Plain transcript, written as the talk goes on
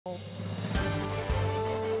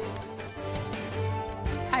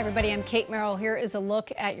everybody, I'm Kate Merrill. Here is a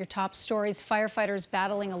look at your top stories. Firefighters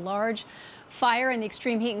battling a large fire in the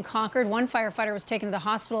extreme heat in Concord. One firefighter was taken to the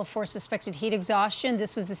hospital for suspected heat exhaustion.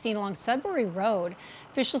 This was the scene along Sudbury Road.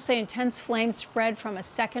 Officials say intense flames spread from a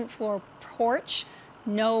second-floor porch.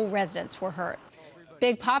 No residents were hurt.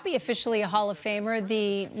 Big Papi, officially a Hall of Famer.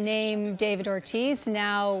 The name David Ortiz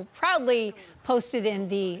now proudly posted in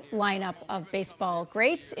the lineup of baseball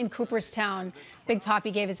greats in Cooperstown. Big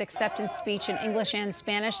Papi gave his acceptance speech in English and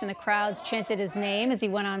Spanish, and the crowds chanted his name as he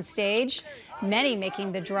went on stage. Many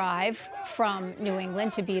making the drive from New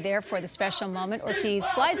England to be there for the special moment. Ortiz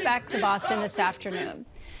flies back to Boston this afternoon.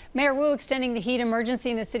 Mayor Wu extending the heat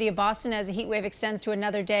emergency in the city of Boston as the heat wave extends to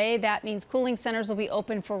another day. That means cooling centers will be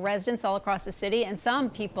open for residents all across the city, and some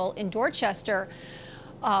people in Dorchester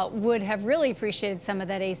would have really appreciated some of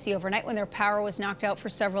that AC overnight when their power was knocked out for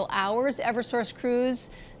several hours. Eversource crews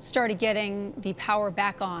started getting the power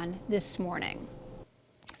back on this morning.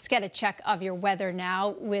 Let's get a check of your weather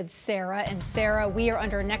now with Sarah. And Sarah, we are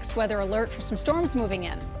under next weather alert for some storms moving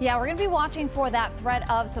in. Yeah, we're going to be watching for that threat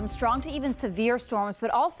of some strong to even severe storms, but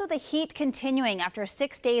also the heat continuing after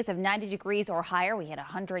 6 days of 90 degrees or higher. We hit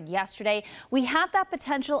 100 yesterday. We have that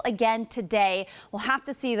potential again today. We'll have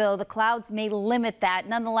to see, though. The clouds may limit that.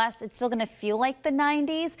 Nonetheless, it's still going to feel like the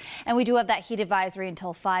 90s, and we do have that heat advisory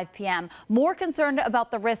until 5 p.m. More concerned about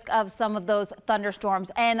the risk of some of those thunderstorms.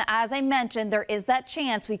 And as I mentioned, there is that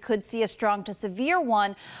chance we could see a strong to severe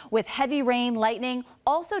one with heavy rain, lightning,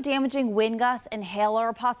 also damaging wind gusts and hail are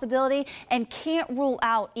a possibility, and can't rule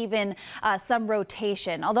out even some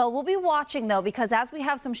rotation. Although we'll be watching, though, because as we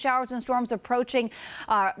have some showers and storms approaching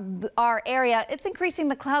our area, it's increasing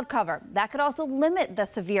the cloud cover. That could also limit the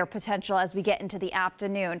severe potential as we get into the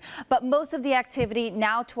afternoon. But most of the activity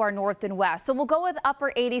now to our north and west. So we'll go with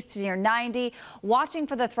upper 80s to near 90, watching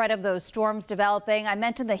for the threat of those storms developing. I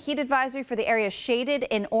mentioned the heat advisory for the areas shaded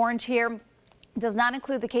in orange here. Does not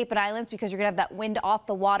include the Cape and Islands because you're going to have that wind off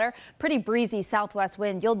the water. Pretty breezy southwest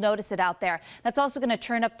wind. You'll notice it out there. That's also going to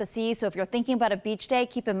churn up the sea. So if you're thinking about a beach day,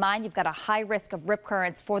 keep in mind you've got a high risk of rip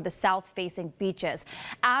currents for the south-facing beaches.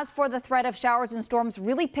 As for the threat of showers and storms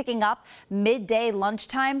really picking up midday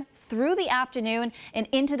lunchtime through the afternoon and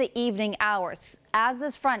into the evening hours. As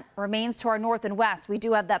this front remains to our north and west, we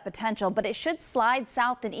do have that potential, but it should slide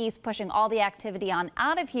south and east, pushing all the activity on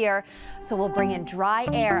out of here. So we'll bring in dry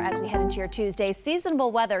air as we head into your Tuesday.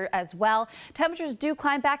 Seasonable weather as well. Temperatures do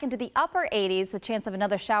climb back into the upper 80s. The chance of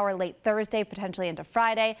another shower late Thursday, potentially into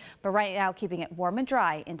Friday. But right now, keeping it warm and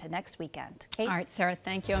dry into next weekend. Kate? All right, Sarah,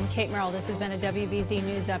 thank you. I'm Kate Merrill. This has been a WBZ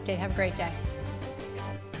News Update. Have a great day.